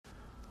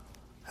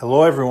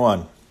Hello,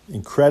 everyone.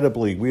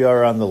 Incredibly, we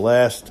are on the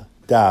last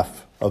daf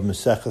of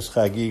Maseches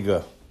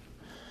Chagigah.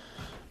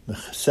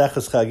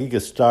 Maseches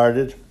Chagigah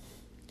started.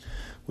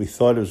 We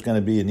thought it was going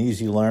to be an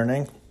easy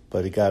learning,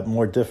 but it got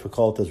more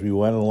difficult as we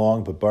went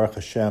along. But Baruch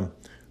Hashem,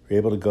 we were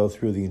able to go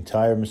through the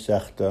entire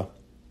Masechta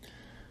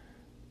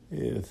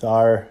with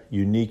our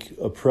unique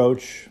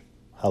approach,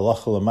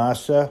 halacha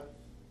l'masa,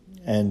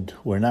 and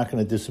we're not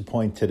going to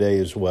disappoint today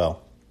as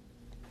well.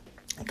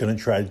 I'm going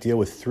to try to deal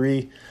with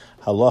three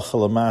halacha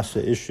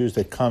l'masa issues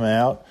that come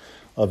out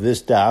of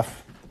this daf,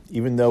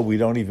 even though we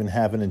don't even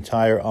have an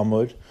entire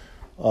amud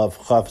of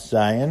Chaf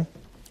Zayin,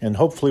 and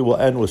hopefully we'll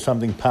end with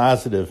something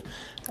positive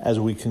as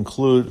we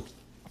conclude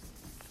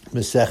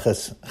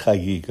Maseches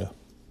Chagigah.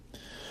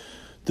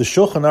 The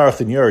Shulchan Aruch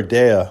in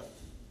Yeridea,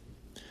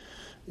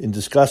 in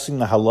discussing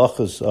the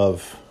halachas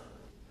of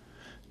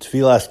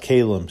Tfilas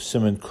Kelim,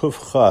 Siman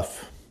Kuf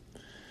Chaf,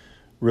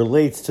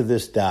 relates to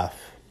this daf.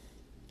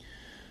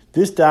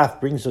 This daf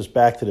brings us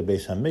back to the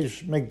Beis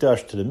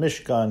HaMikdash, to the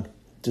Mishkan,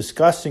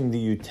 discussing the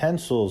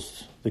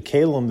utensils, the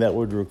kelim that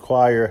would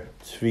require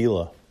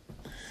tefillah.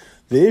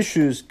 The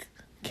issue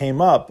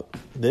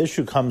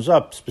comes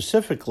up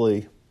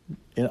specifically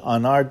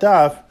on our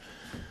daf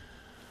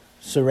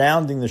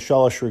surrounding the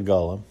Shalosh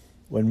Regalim,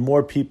 when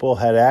more people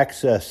had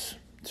access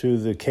to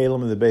the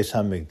kelim of the Beis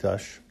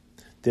HaMikdash.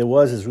 There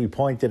was, as we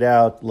pointed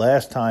out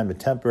last time, a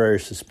temporary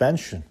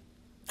suspension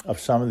of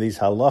some of these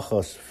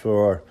halachos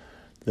for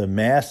the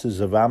masses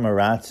of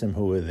Amaratzim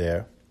who were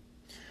there.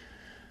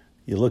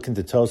 You look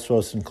into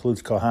Tosfos,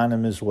 includes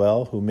Kohanim as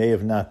well, who may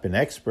have not been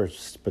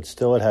experts, but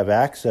still would have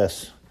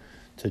access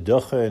to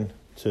Duchen,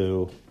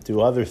 to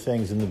do other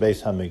things in the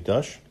Beis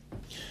HaMikdash.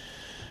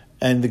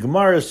 And the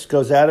Gemara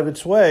goes out of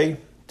its way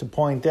to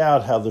point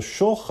out how the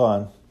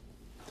Shulchan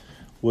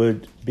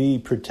would be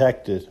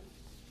protected.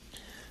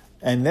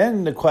 And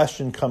then the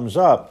question comes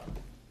up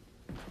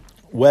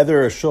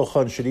whether a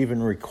Shulchan should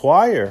even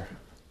require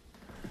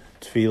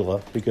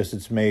tefillah because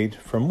it's made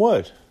from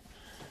wood.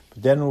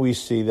 But then we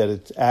see that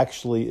it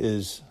actually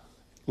is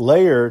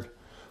layered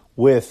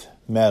with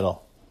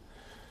metal.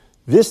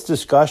 This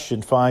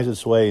discussion finds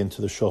its way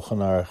into the Shulchan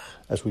Aruch,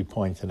 as we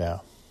pointed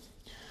out.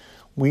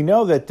 We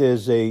know that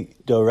there's a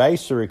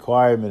doraisa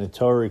requirement, a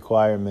Torah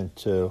requirement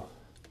to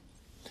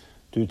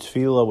do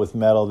tefillah with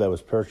metal that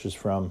was purchased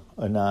from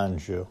a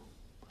non-Jew.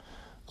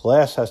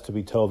 Glass has to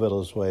be tovel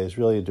as way. It's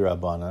really a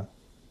d'Rabbanan.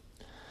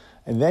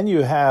 And then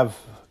you have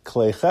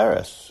klei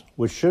cheres,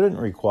 which shouldn't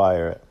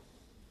require it.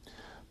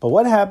 But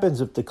what happens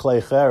if the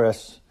klei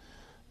cheres,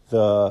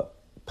 the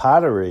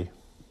pottery,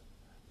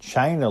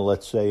 china,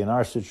 let's say, in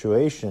our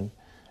situation,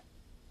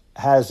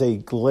 has a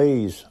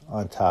glaze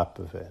on top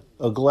of it,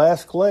 a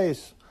glass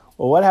glaze?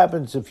 Well, what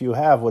happens if you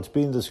have what's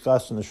being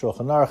discussed in the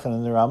Shulchan Aruch and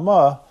in the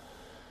Ramah,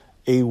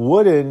 a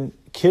wooden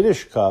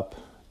Kiddush cup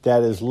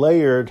that is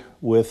layered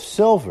with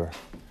silver?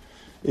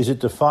 Is it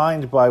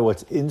defined by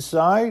what's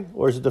inside,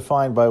 or is it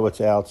defined by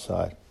what's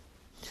outside?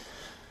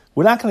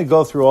 We're not going to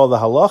go through all the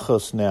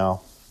halachos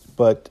now,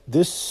 but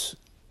this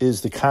is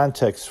the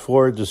context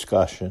for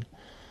discussion.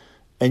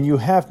 And you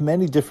have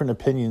many different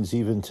opinions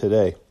even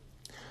today.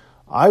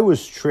 I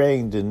was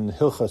trained in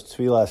Hilchas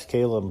Tfilas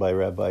Kelim by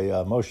Rabbi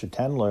Moshe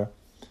Tendler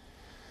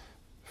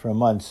from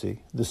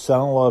Muncie, the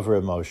son-in-law of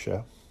Reb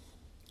Moshe.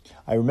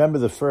 I remember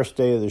the first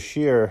day of the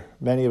shiur,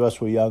 many of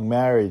us were young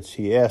marrieds.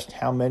 He asked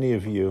how many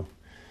of you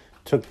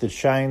took the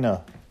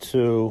china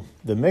to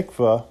the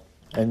mikveh,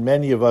 and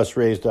many of us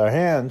raised our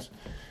hands,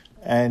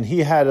 and he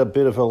had a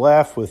bit of a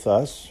laugh with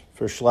us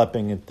for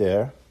schlepping it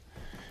there.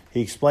 He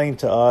explained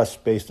to us,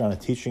 based on a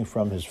teaching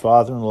from his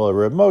father-in-law,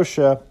 Reb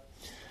Moshe,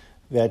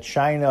 that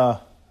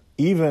china,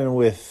 even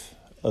with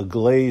a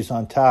glaze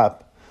on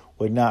top,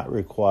 would not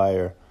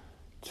require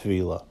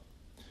tefillah.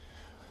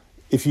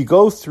 If you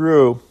go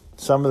through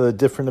some of the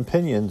different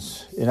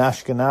opinions in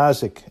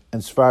Ashkenazic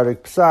and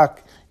Sephardic Psak,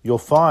 you'll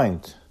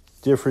find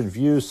different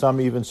views, some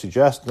even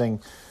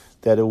suggesting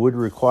that it would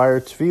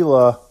require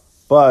tefillah,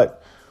 but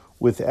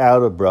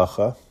without a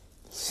bracha.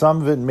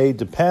 Some of it may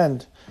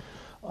depend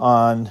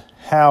on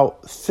how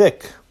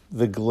thick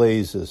the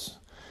glaze is.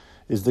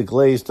 Is the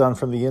glaze done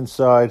from the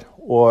inside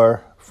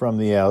or from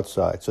the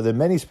outside? So there are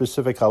many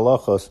specific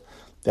halachos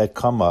that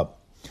come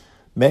up.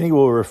 Many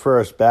will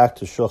refer us back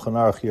to Shulchan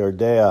Aruch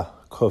Yeridea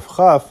Kuf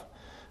Chaf,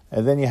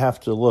 and then you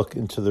have to look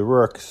into the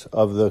works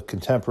of the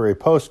contemporary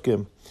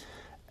poskim,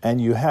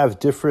 and you have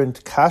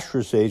different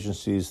kashrus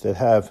agencies that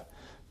have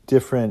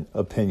different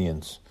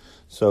opinions.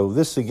 So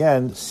this,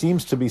 again,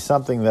 seems to be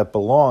something that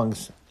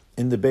belongs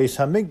in the Beis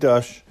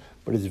HaMikdash,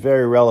 but it's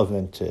very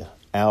relevant to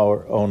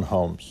our own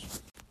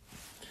homes.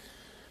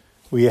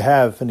 We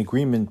have an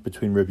agreement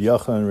between Rabbi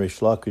Yochanan and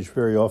Reish Lakish.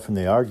 Very often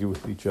they argue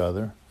with each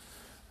other,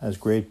 as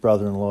great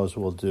brother-in-laws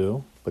will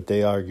do, but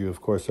they argue, of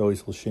course,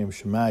 always l'shem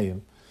shemayim.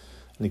 And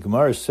the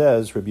Gemara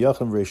says, Rabbi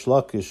Yochanan and Reish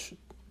Lakish,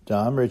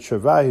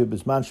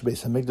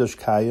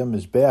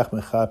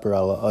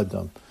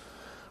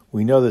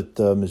 we know that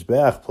the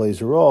Mizbeach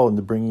plays a role in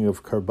the bringing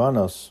of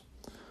karbanos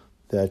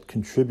that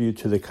contribute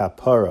to the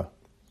kapara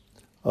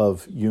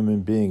of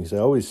human beings. I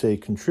always say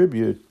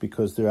contribute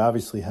because there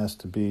obviously has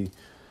to be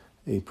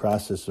a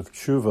process of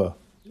tshuva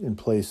in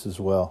place as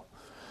well.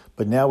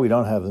 But now we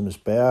don't have the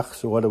Mizbeach,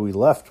 so what are we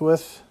left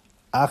with?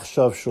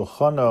 Achshav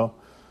shulchano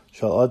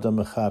shal adam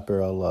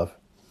mechaper alav.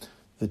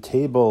 The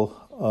table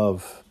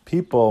of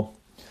people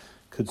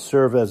could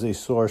serve as a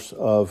source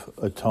of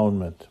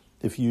atonement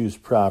if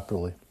used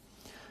properly.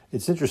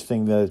 It's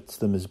interesting that it's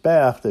the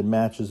Mizbeach that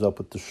matches up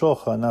with the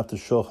Shulchan, not the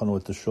Shulchan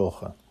with the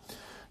Shulchan.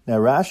 Now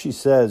Rashi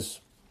says,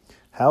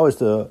 how is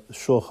the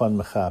Shulchan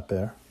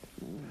mechaper?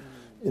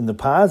 In the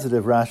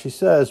positive, Rashi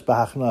says,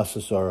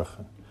 b'hachnasas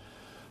orachin,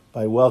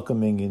 by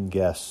welcoming in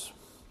guests.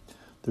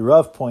 The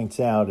Rav points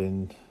out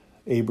in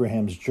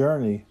Abraham's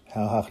journey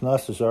how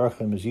hachnasas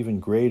orachin is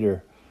even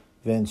greater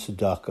than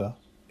tzedakah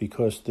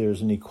because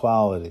there's an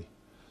equality.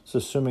 So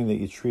assuming that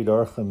you treat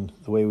orchim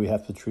the way we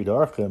have to treat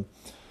orchim,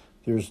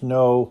 there's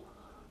no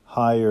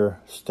higher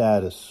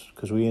status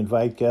because we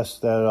invite guests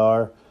that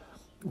are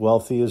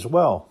wealthy as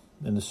well.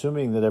 And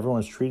assuming that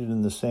everyone's treated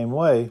in the same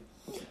way,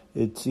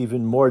 it's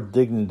even more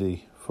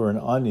dignity for an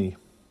ani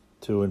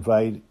to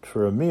invite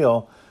for a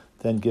meal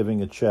than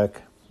giving a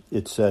check,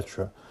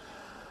 etc.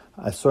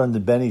 I saw in the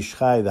Ben Ish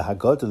Chai, the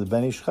Hagot of the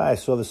Ben Ish Chai, I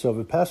saw this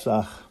over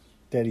Pesach,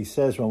 that he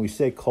says when we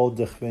say Kol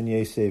Dechven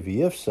Yeseh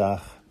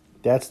V'Yifsach,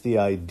 that's the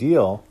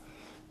ideal,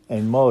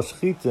 and Mos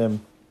Chitim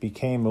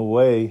became a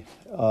way,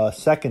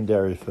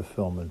 secondary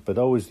fulfillment. But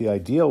always the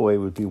ideal way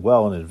would be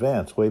well in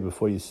advance, way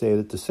before you say it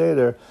at the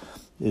Seder,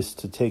 is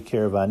to take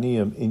care of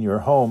Aniyim in your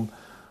home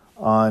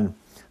on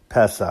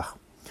Pesach.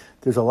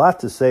 There's a lot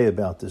to say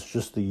about this,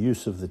 just the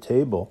use of the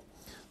table.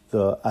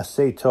 The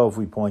Asay Tov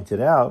we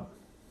pointed out,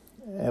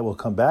 and we'll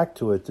come back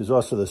to it, there's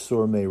also the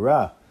Sur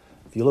Meirah.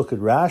 If you look at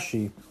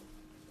Rashi,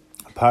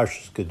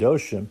 Parshas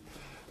Kedoshim,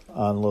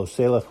 on Lo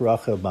Selech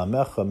Rachel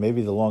Bamecha,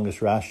 maybe the longest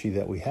Rashi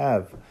that we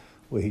have,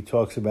 where he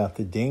talks about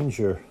the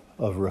danger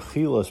of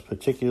rechilas,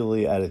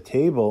 particularly at a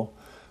table,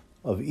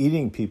 of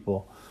eating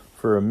people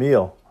for a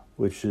meal,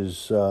 which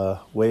is a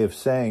way of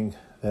saying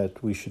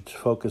that we should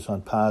focus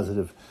on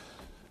positive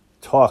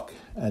talk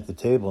at the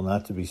table,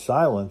 not to be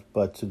silent,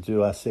 but to do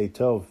Asay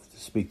Tov, to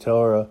speak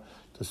Torah,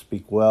 to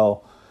speak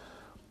well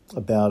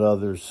about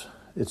others,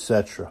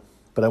 etc.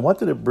 But I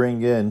wanted to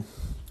bring in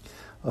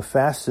a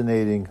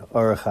fascinating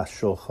Aruch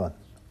HaShulchan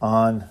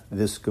on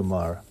this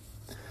Gemara.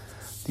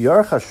 The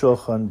Aruch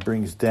HaShulchan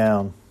brings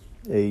down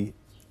a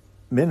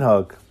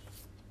minhag,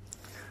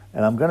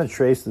 and I'm going to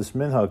trace this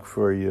minhag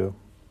for you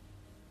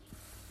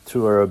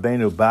to a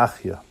Rabbeinu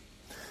Bachya.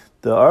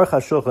 The Aruch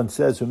HaShulchan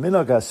says,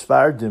 "Minhag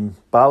hasfardim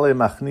bale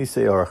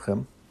machnise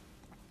orchim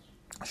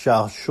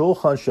shal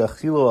shulchan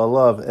shechilu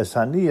alav es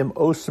haniyim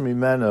osem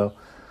mimeno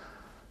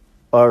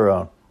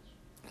aron."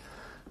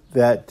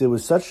 That there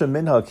was such a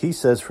minhag, he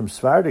says, from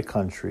Sephardic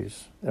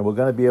countries, and we're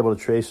going to be able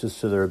to trace this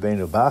to the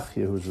Rabbeinu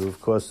Bachya, who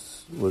of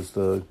course was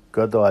the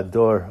Gadol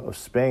Ador of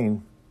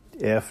Spain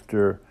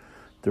after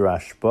the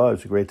Rashba.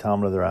 It's a great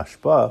Talmud of the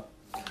Rashba,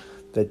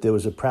 that there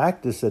was a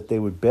practice that they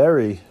would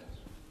bury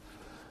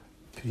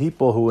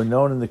people who were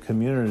known in the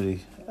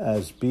community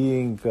as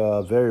being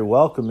very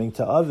welcoming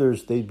to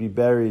others. They'd be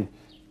buried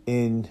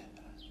in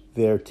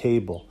their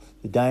table.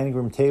 The dining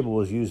room table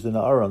was used in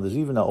the Aron. There's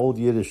even an old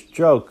Yiddish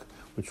joke,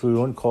 which we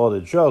wouldn't call it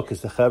a joke,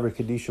 because the Chaver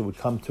Kadisha would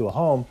come to a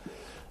home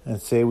and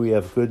say, we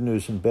have good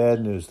news and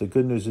bad news. The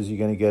good news is you're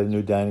going to get a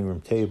new dining room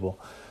table.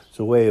 It's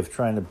a way of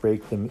trying to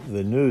break the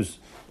news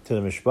to the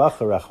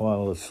Mishpacha, Rachman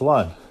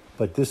al-Islan.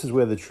 But this is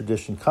where the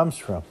tradition comes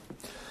from.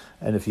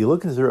 And if you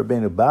look into the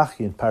Rabbeinu Bachya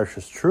in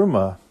Parshas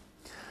Truma,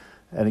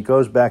 and it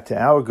goes back to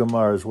our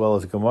Gemara as well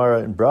as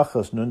Gemara in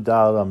Brachos, Nun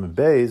Dal Amud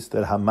Beis,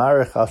 that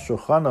Hamarech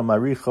HaShulchana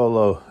Maricho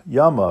Lo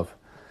Yamav.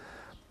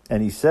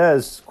 And he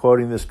says,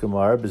 quoting this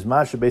Gemara,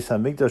 "Bizman shebeis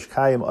hamikdash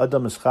kayim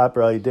adam mischaper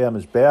al yidei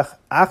hamizbeach,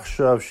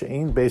 achshav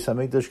she'ein beis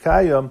hamikdash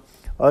kayim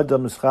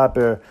adam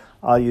mischaper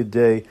al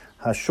yidei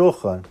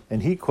hashulchan."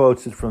 And he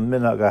quotes it from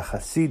Minhag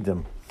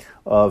HaChasidim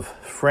of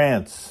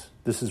France.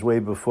 This is way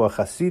before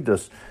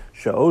Chasidus.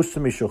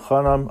 She'osem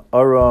mishulchanam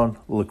aron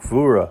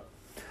l'kvura.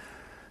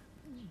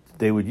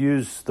 They would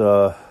use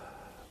the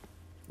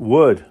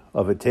wood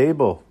of a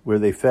table where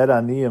they fed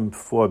aniyim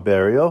for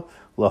burial.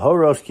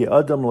 Lahoros ki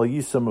adam lo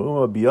yisam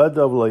uma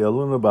biyadav lo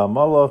yaluna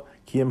ba'amalo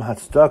ki im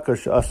hatzdaka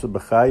she'asa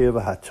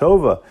b'chayev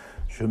hatova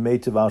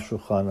she'umetiv al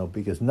shulchano.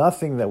 Because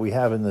nothing that we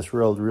have in this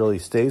world really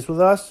stays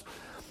with us.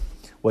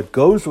 What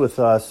goes with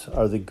us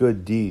are the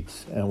good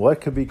deeds. And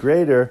what could be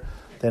greater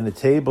than a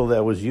table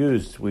that was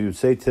used, we would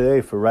say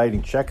today, for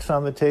writing checks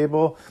on the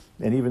table,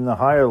 and even the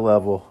higher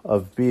level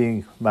of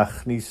being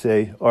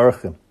machnise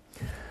orchim.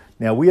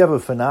 Now we have a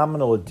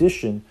phenomenal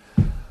edition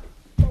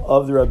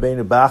of the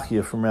Rabbeinu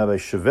Bachya from Rabbi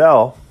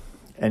Chevelle,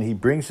 and he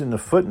brings in the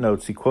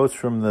footnotes, he quotes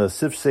from the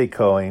Sifsei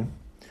Kohen,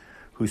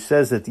 who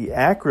says that the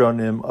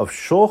acronym of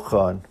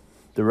Shulchan,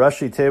 the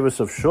Rashi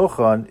Tevis of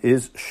Shulchan,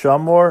 is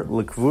Shamor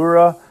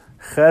L'Kvura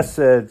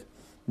Chesed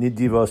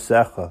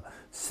Nidivosecha.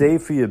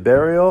 Save for your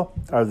burial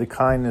are the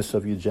kindness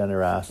of your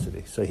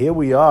generosity. So here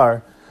we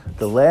are,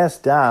 the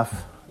last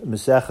daf,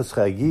 Maseches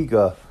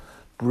Chagigah,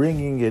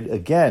 bringing it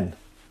again.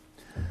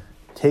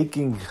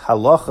 taking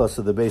halachas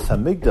of the Beis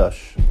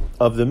Hamikdash,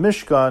 of the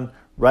Mishkan,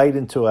 right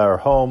into our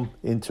home,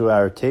 into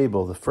our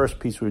table. The first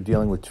piece we're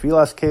dealing with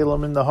Tfilas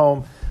Kelim in the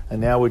home, and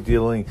now we're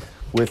dealing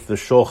with the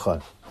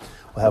Shulchan.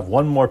 We'll have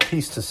one more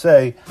piece to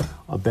say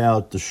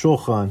about the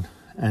Shulchan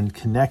and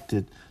connect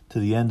it to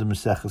the end of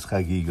Maseches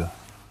Chagigah.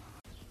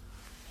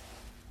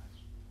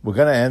 We're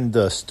going to end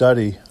the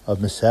study of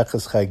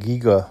Maseches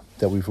Chagigah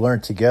that we've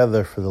learned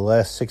together for the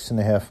last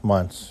 6.5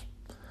 months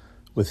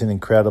with an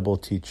incredible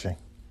teaching.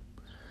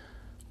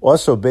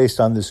 Also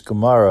based on this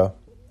Gemara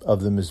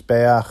of the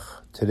Mizbeach,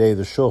 today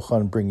the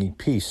Shulchan bringing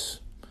peace,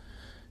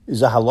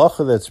 is a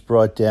halacha that's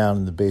brought down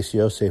in the Beis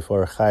Yosef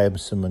or Chaim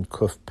Simon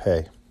Kuf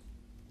Pei.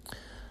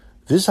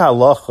 This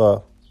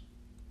halacha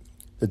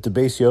that the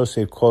Beis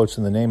Yosef quotes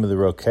in the name of the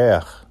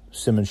Rokeach,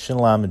 Simon Shin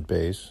Lamed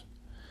Beis,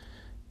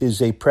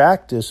 is a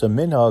practice, a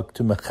minhag,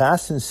 to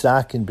mechasin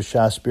sakin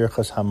b'shas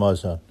birchas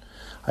hamazon.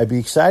 I'd be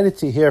excited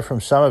to hear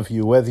from some of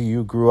you whether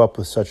you grew up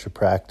with such a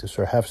practice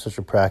or have such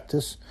a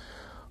practice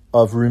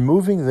of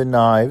removing the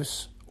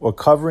knives or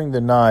covering the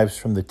knives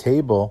from the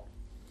table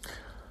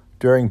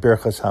during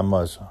birchas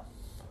hamazon.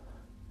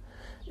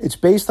 It's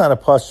based on a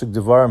pasuk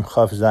Devarim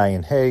Chav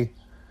Zayin Hey,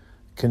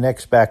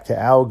 connects back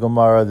to our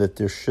Gemara that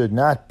there should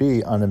not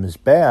be on a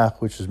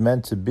mizbeach, which is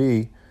meant to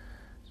be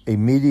a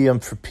medium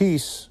for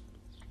peace,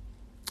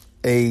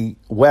 a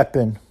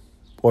weapon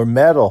or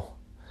metal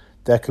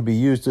that could be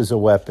used as a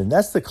weapon.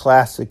 That's the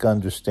classic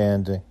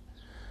understanding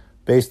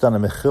based on a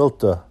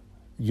Mechilta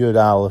Yud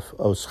Aleph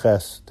Os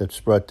Ches that's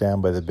brought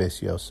down by the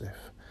Beis Yosef.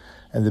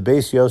 And the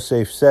Beis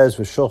Yosef says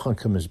V'shulchan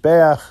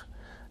k'mizbeach,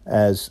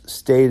 as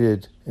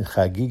stated in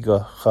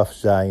Chagigah Chaf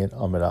Zayin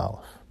Amid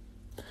Aleph.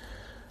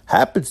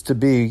 Happens to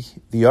be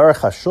the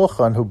Aruch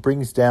HaShulchan who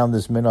brings down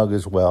this minhag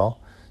as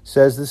well,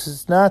 says this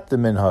is not the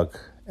minhag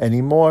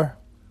anymore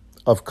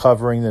of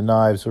covering the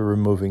knives or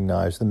removing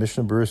knives. The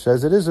Mishnah Berurah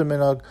says it is a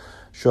minhag.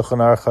 Shulchan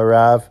Aruch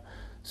Harav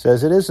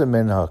says it is a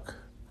minhag.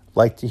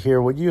 Like to hear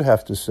what you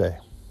have to say.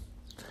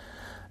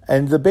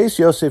 And the Beis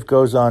Yosef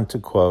goes on to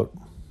quote,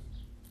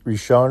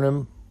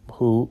 Rishonim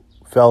who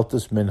felt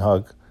this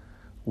minhag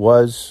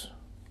was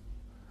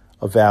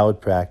a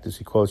valid practice.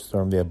 He quotes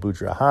from the Abu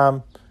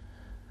Draham,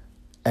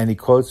 and he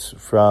quotes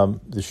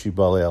from the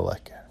Shibalei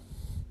Aleket.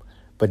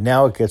 But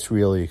now it gets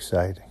really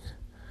exciting.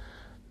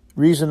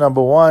 Reason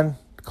number one,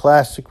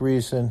 classic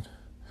reason,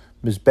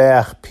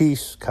 Mizbeach,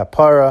 peace,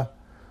 kapara,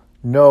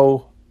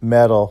 no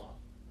metal,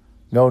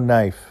 no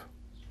knife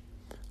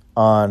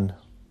on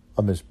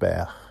a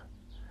Mizbeach.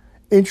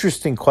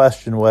 Interesting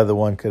question whether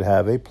one could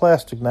have a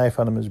plastic knife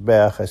on a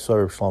Mizbeach. I saw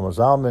Reb Shlomo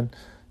Zalman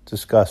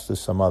discuss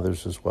this, some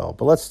others as well.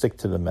 But let's stick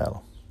to the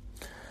metal.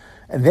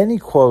 And then he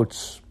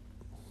quotes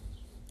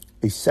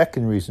a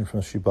second reason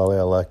from Shibalei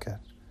Aleket.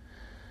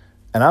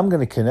 And I'm going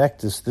to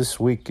connect this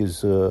week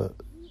is the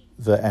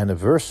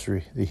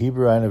anniversary, the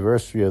Hebrew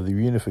anniversary of the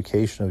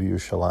reunification of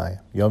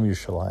Yerushalayim, Yom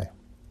Yerushalayim.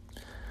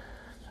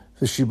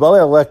 The Shibalei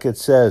Aleket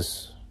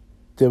says,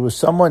 there was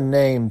someone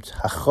named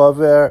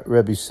Hachaver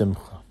Rebbe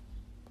Simcha.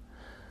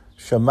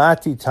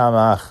 Shamati Tam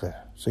Acher.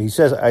 So he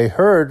says, I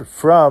heard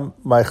from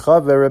my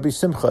Chaver Rebbe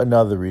Simcha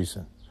another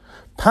reason.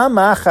 Pam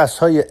Achas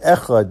Haya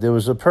Echad, there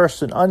was a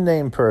person,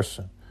 unnamed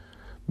person,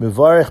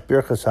 Mivarech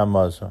Birchas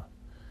Hamazon,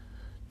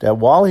 that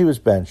while he was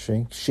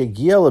benching,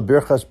 Chagigah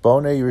Birchas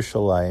Bonei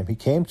Yerushalayim, he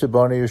came to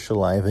Bonei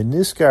Yerushalayim,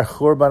 V'niskar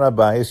Churban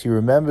Abayis, he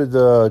remembered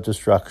the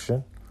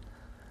destruction.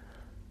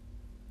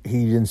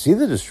 He didn't see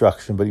the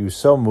destruction, but he was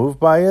so moved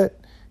by it,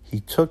 he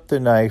took the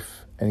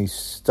knife and he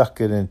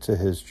stuck it into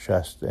his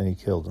chest and he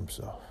killed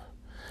himself.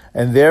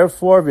 And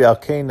therefore,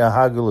 V'alkein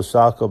Nahagu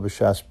L'salko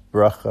B'shas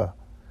Bracha,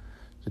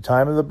 the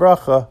time of the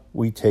bracha,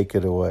 we take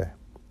it away.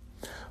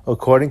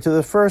 According to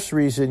the first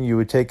reason, you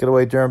would take it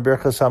away during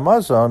Birchas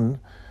Hamazon,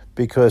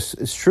 because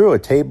it's true, a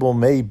table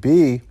may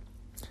be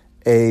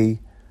a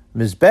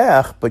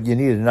mizbeach, but you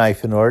need a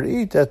knife in order to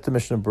eat. That the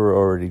Mishnah Berurah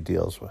already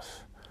deals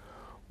with.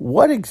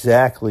 What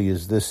exactly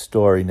is this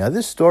story? Now,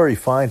 this story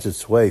finds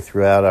its way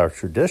throughout our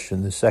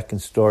tradition. The second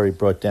story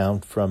brought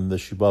down from the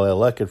Shibalei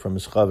Aleket, from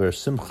his Chaver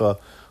Simcha,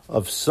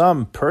 of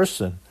some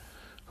person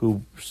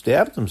who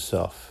stabbed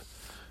himself.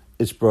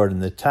 It's brought in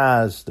the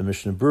Taz. The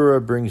Mishnah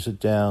Berurah brings it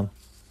down.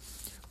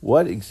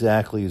 What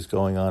exactly is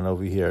going on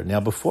over here? Now,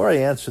 before I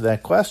answer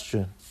that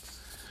question,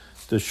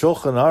 the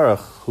Shulchan Aruch,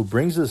 who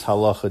brings this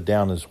halacha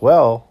down as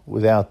well,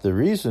 without the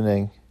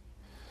reasoning,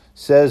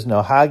 says,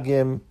 no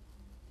hagim,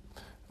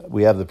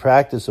 we have the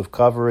practice of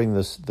covering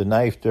the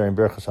knife during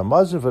Birchas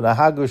Hamazon,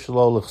 v'nahagu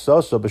shelo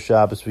lichsoso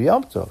b'Shabbos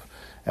v'Yom Tov.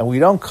 And we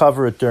don't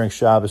cover it during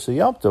Shabbos or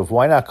Yom Tov.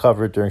 Why not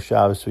cover it during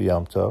Shabbos or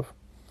Yom Tov?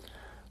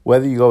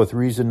 Whether you go with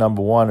reason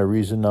number one or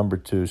reason number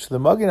two. So the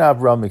Magen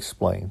Avraham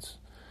explains,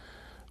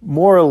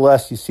 more or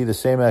less you see the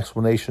same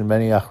explanation in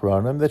many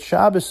Achronim, that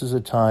Shabbos is a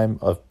time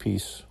of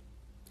peace.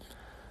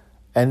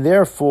 And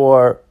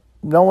therefore,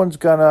 no one's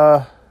going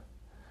to,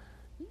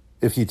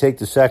 if you take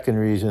the second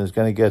reason, is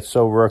going to get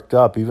so worked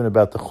up, even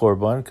about the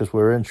Churban, because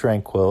we're in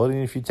tranquility.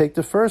 And if you take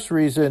the first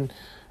reason,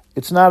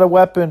 it's not a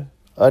weapon.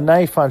 A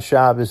knife on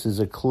Shabbos is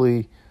a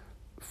kli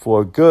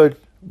for good,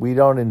 we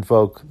don't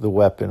invoke the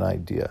weapon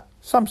idea.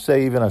 Some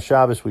say even on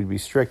Shabbos we'd be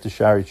strict. The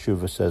Shari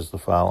Tshuva says the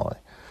following.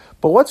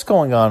 But what's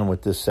going on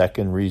with this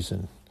second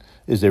reason?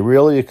 Is there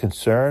really a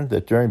concern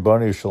that during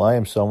Bonei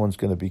Yerushalayim someone's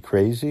going to be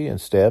crazy and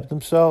stab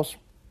themselves?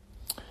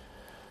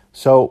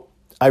 So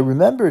I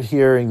remembered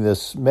hearing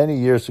this many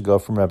years ago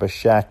from Rabbi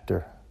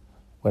Schachter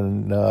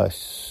when a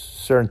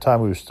certain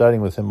time we were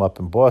studying with him up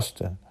in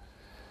Boston.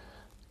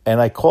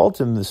 And I called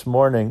him this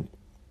morning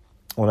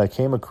when I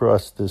came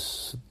across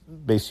this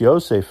Beis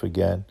Yosef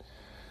again,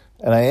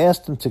 and I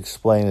asked him to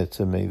explain it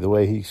to me the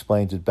way he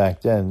explained it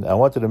back then. I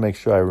wanted to make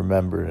sure I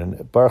remembered,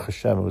 and Baruch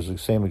Hashem, it was the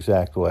same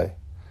exact way.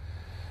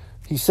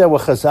 He said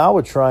what Chazal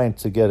were trying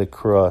to get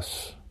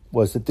across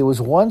was that there was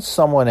once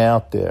someone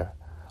out there,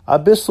 a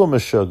bisl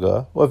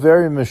meshuga, or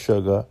very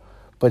meshuga,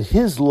 but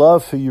his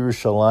love for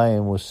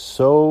Yerushalayim was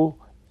so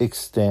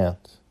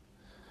extant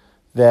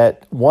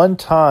that one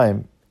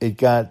time it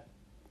got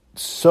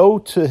so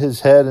to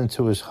his head and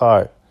to his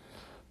heart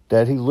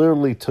that he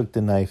literally took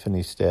the knife and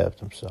he stabbed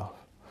himself.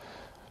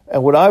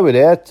 And what I would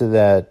add to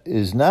that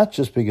is not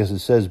just because it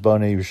says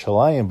Bonei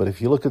Yerushalayim, but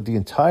if you look at the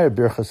entire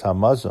Birchas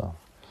HaMazon,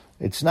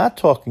 it's not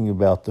talking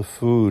about the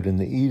food and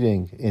the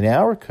eating in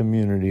our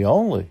community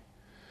only.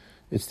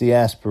 It's the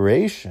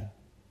aspiration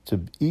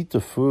to eat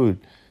the food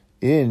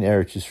in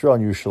Eretz Yisrael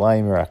and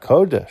Yerushalayim or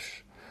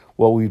HaKodesh.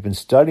 What we've been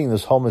studying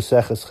this whole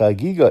Maseches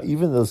Chagigah,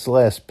 even this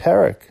last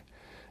parak,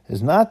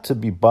 is not to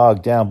be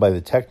bogged down by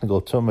the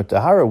technical Tumah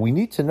Tahara. We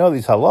need to know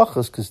these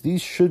halachas because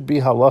these should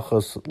be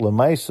halachas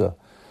lemaisa,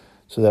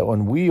 so that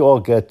when we all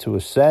get to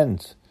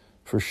ascend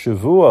for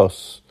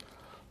Shavuos,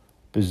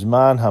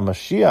 Bizman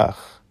HaMashiach,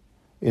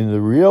 in the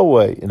real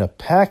way, in a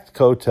packed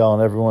kotel,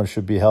 and everyone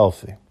should be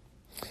healthy.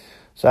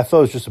 So I thought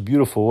it was just a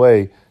beautiful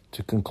way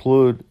to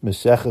conclude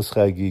Maseches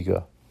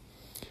Chagigah.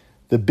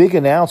 The big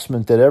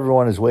announcement that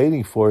everyone is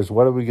waiting for is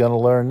what are we going to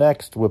learn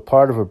next? We're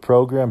part of a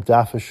program,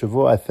 Daf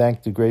HaShavua. I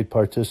thank the great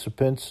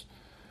participants,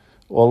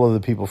 all of the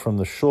people from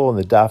the shul and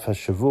the Daf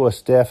HaShavua,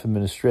 staff,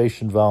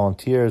 administration,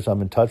 volunteers.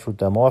 I'm in touch with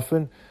them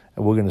often,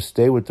 and we're going to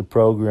stay with the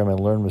program and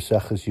learn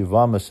Maseches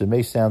Yevamos. It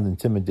may sound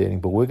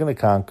intimidating, but we're going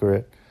to conquer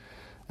it.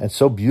 And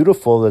so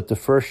beautiful that the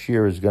first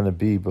year is going to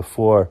be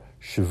before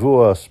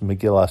Shavuos,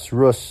 Megillas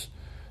Rus,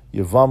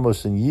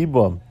 Yevamos, and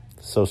Yibum,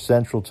 so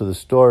central to the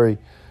story.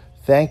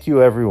 Thank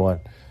you, everyone.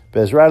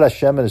 Bezrat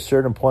Hashem, at a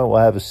certain point, we'll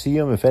have a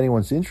siyum. If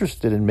anyone's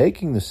interested in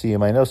making the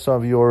siyum, I know some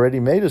of you already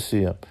made a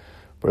siyum,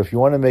 but if you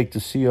want to make the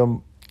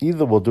siyum,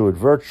 either we'll do it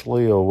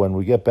virtually or when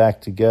we get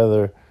back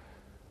together.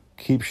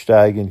 Keep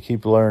steiging,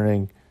 keep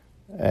learning,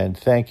 and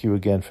thank you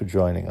again for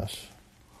joining us.